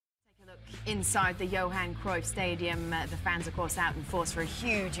inside the Johan Cruyff Stadium. The fans, of course, out in force for a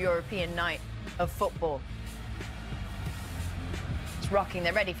huge European night of football. It's rocking.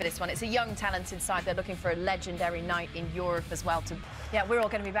 They're ready for this one. It's a young, talented side. They're looking for a legendary night in Europe as well. Yeah, we're all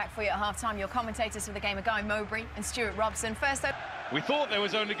going to be back for you at half-time. Your commentators for the game are Guy Mowbray and Stuart Robson. First up... We thought there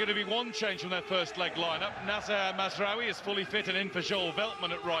was only going to be one change from their first leg lineup. Nazar Mazraoui is fully fit and in for Joel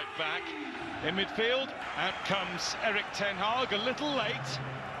Veltman at right back. In midfield, out comes Erik ten Hag, a little late,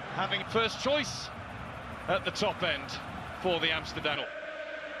 having first choice at the top end for the Amsterdam.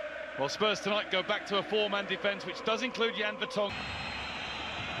 Well, Spurs tonight go back to a four-man defence, which does include Jan Vertonghen.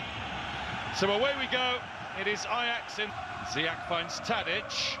 So away we go. It is Ajax in. Ziyech finds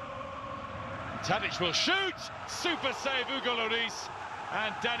Tadic. Tadic will shoot. Super save, Hugo Lloris.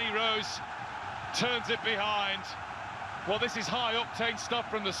 And Danny Rose turns it behind. Well, this is high-octane stuff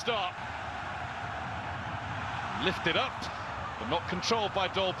from the start. Lifted up, but not controlled by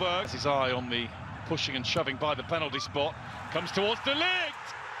Dolberg. His eye on the pushing and shoving by the penalty spot. Comes towards De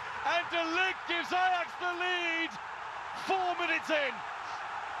Ligt. And De Ligt gives Ajax the lead. 4 minutes in.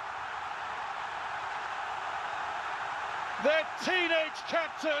 Their teenage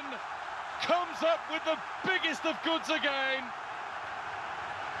captain comes up with the biggest of goods again.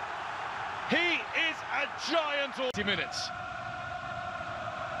 He is a giant. 40 minutes.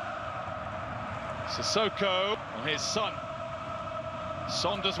 Sissoko, his son.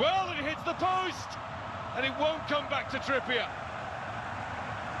 Son does well, and he hits the post. And it won't come back to Trippier.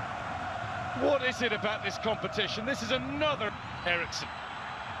 What is it about this competition? This is another Eriksen.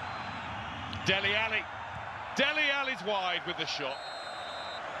 Dele Alli. Dele Alli's wide with the shot.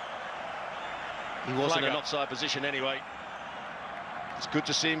 He was in an offside position anyway. It's good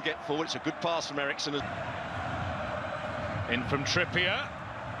to see him get forward. It's a good pass from Eriksen. In from Trippier.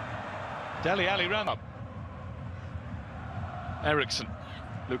 Dele Alli ran up. Eriksen.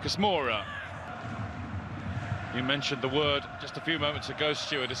 Lucas Moura. You mentioned the word just a few moments ago,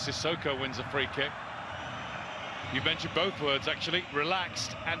 Stuart, as Sissoko wins a free kick. You mentioned both words, actually.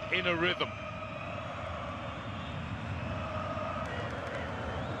 Relaxed and in a rhythm.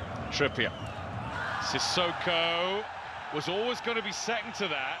 Trippier. Sissoko was always going to be second to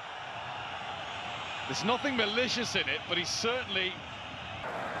that. There's nothing malicious in it, but he's certainly...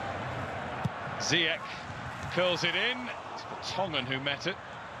 Ziyech curls it in. It's Vertonghen who met it.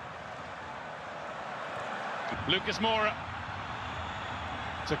 Lucas Moura.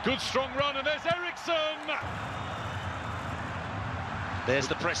 It's a good, strong run, and there's Eriksen! There's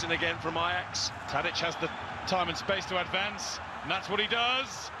the pressing again from Ajax. Tadic has the time and space to advance, and that's what he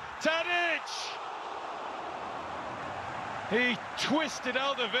does. Tadic! He twisted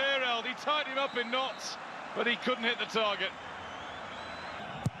Alderweireld, he tied him up in knots, but he couldn't hit the target.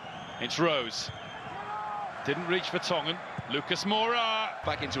 It's Rose. Didn't reach Vertonghen. Lucas Moura.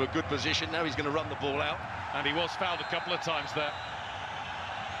 Back into a good position, now he's going to run the ball out. And he was fouled a couple of times there.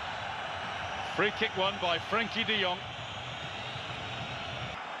 Free kick won by Frenkie de Jong.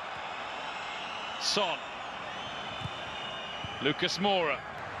 Son. Lucas Moura.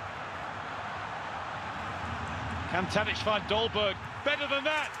 Can Tadic find Dolberg? Better than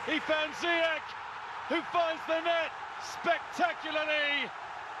that, he found Ziyech, who finds the net spectacularly.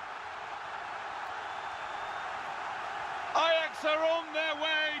 Ajax are on their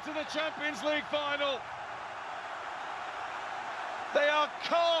way to the Champions League final. They are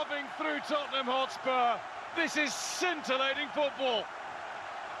carving through Tottenham Hotspur. This is scintillating football.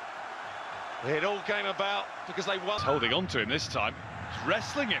 It all came about because they won. Holding on to him this time, he's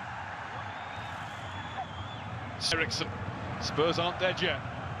wrestling him. Eriksen. Spurs aren't dead yet.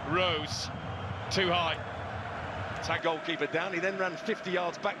 Rose, too high. Tag goalkeeper down, he then ran 50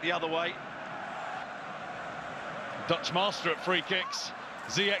 yards back the other way. Dutch master at free kicks.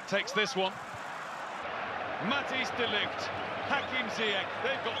 Ziyech takes this one. Matthijs de Ligt, Hakim Ziyech,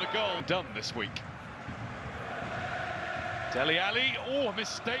 they've got the goal done this week. Dele Alli, oh,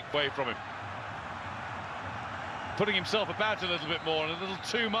 mistake away from him. Putting himself about a little bit more and a little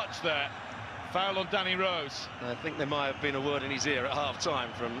too much there. Foul on Danny Rose. I think there might have been a word in his ear at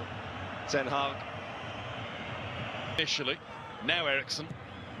half-time from Ten Hag. Initially, now Eriksen.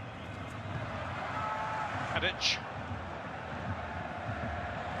 Tadic.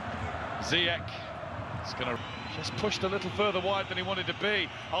 Ziyech. He's going to just pushed a little further wide than he wanted to be.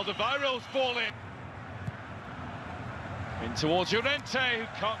 Alderweireld's ball in towards Llorente, who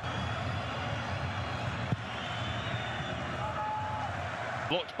can't.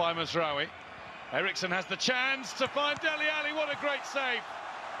 Blocked by Mazraoui. Eriksen has the chance to find Dele Alli. What a great save.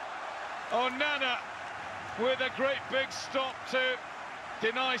 Onana with a great big stop to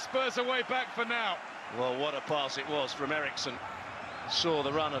deny Spurs a way back for now. Well, what a pass it was from Eriksen. Saw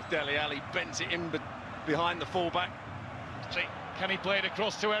the run of Dele Alli, bent it in behind the fullback. Can he play it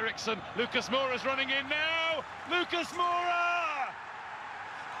across to Eriksson? Lucas Moura's running in now. Lucas Moura!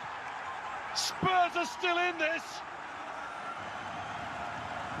 Spurs are still in this.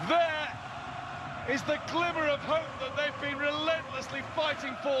 There is the glimmer of hope that they've been relentlessly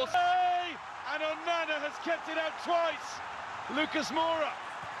fighting for. And Onana has kept it out twice. Lucas Moura.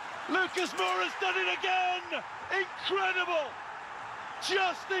 Lucas Moura's done it again. Incredible.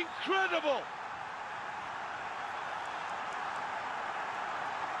 Just incredible.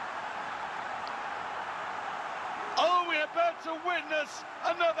 Oh, we're about to witness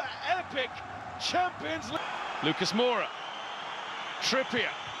another epic Champions League. Lucas Moura. Trippier.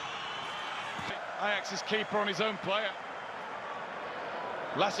 Ajax's keeper on his own player.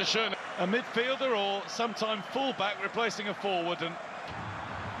 Lasse Schöne, a midfielder or sometime fullback replacing a forward, and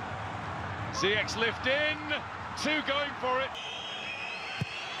Ziyech's lift in, two going for it.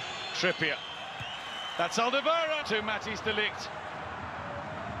 Trippier. That's Alderweireld to Matthijs de Ligt.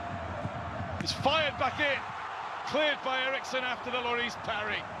 He's fired back in. Cleared by Eriksson after the Lloris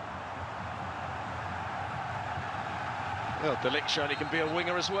parry. Well, de Ligt showing he can be a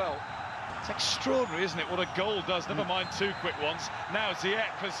winger as well. It's extraordinary, isn't it, what a goal does, never mind two quick ones. Now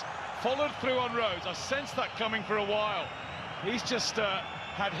Ziyech has followed through on Rhodes. I sensed that coming for a while. He's just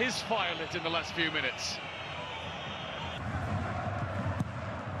had his fire lit in the last few minutes.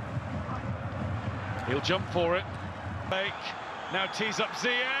 He'll jump for it. Fake. Now tees up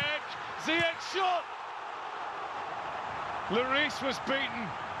Ziyech. Ziyech shot! Lloris was beaten.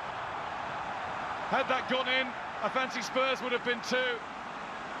 Had that gone in, I fancy Spurs would have been two.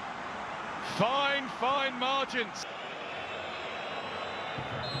 Fine, fine margins.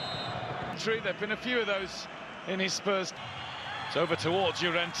 There've been a few of those in his Spurs. It's over towards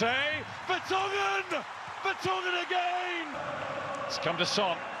Llorente. Vertonghen! Vertonghen again! It's come to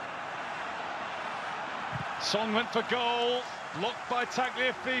Son. Son went for goal. Blocked by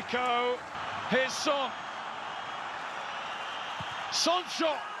Tagliafico. Here's Son. Son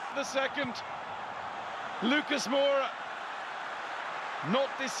shot the second. Lucas Moura. Not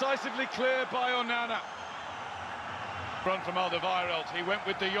decisively clear by Onana. Run from Alderweireld. He went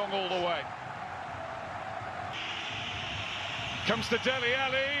with De Jong all the way. Comes to Dele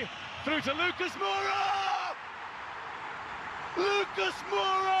Alli. Through to Lucas Moura! Lucas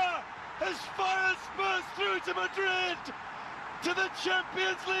Moura has fired Spurs through to Madrid, to the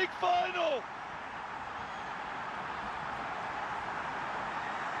Champions League final.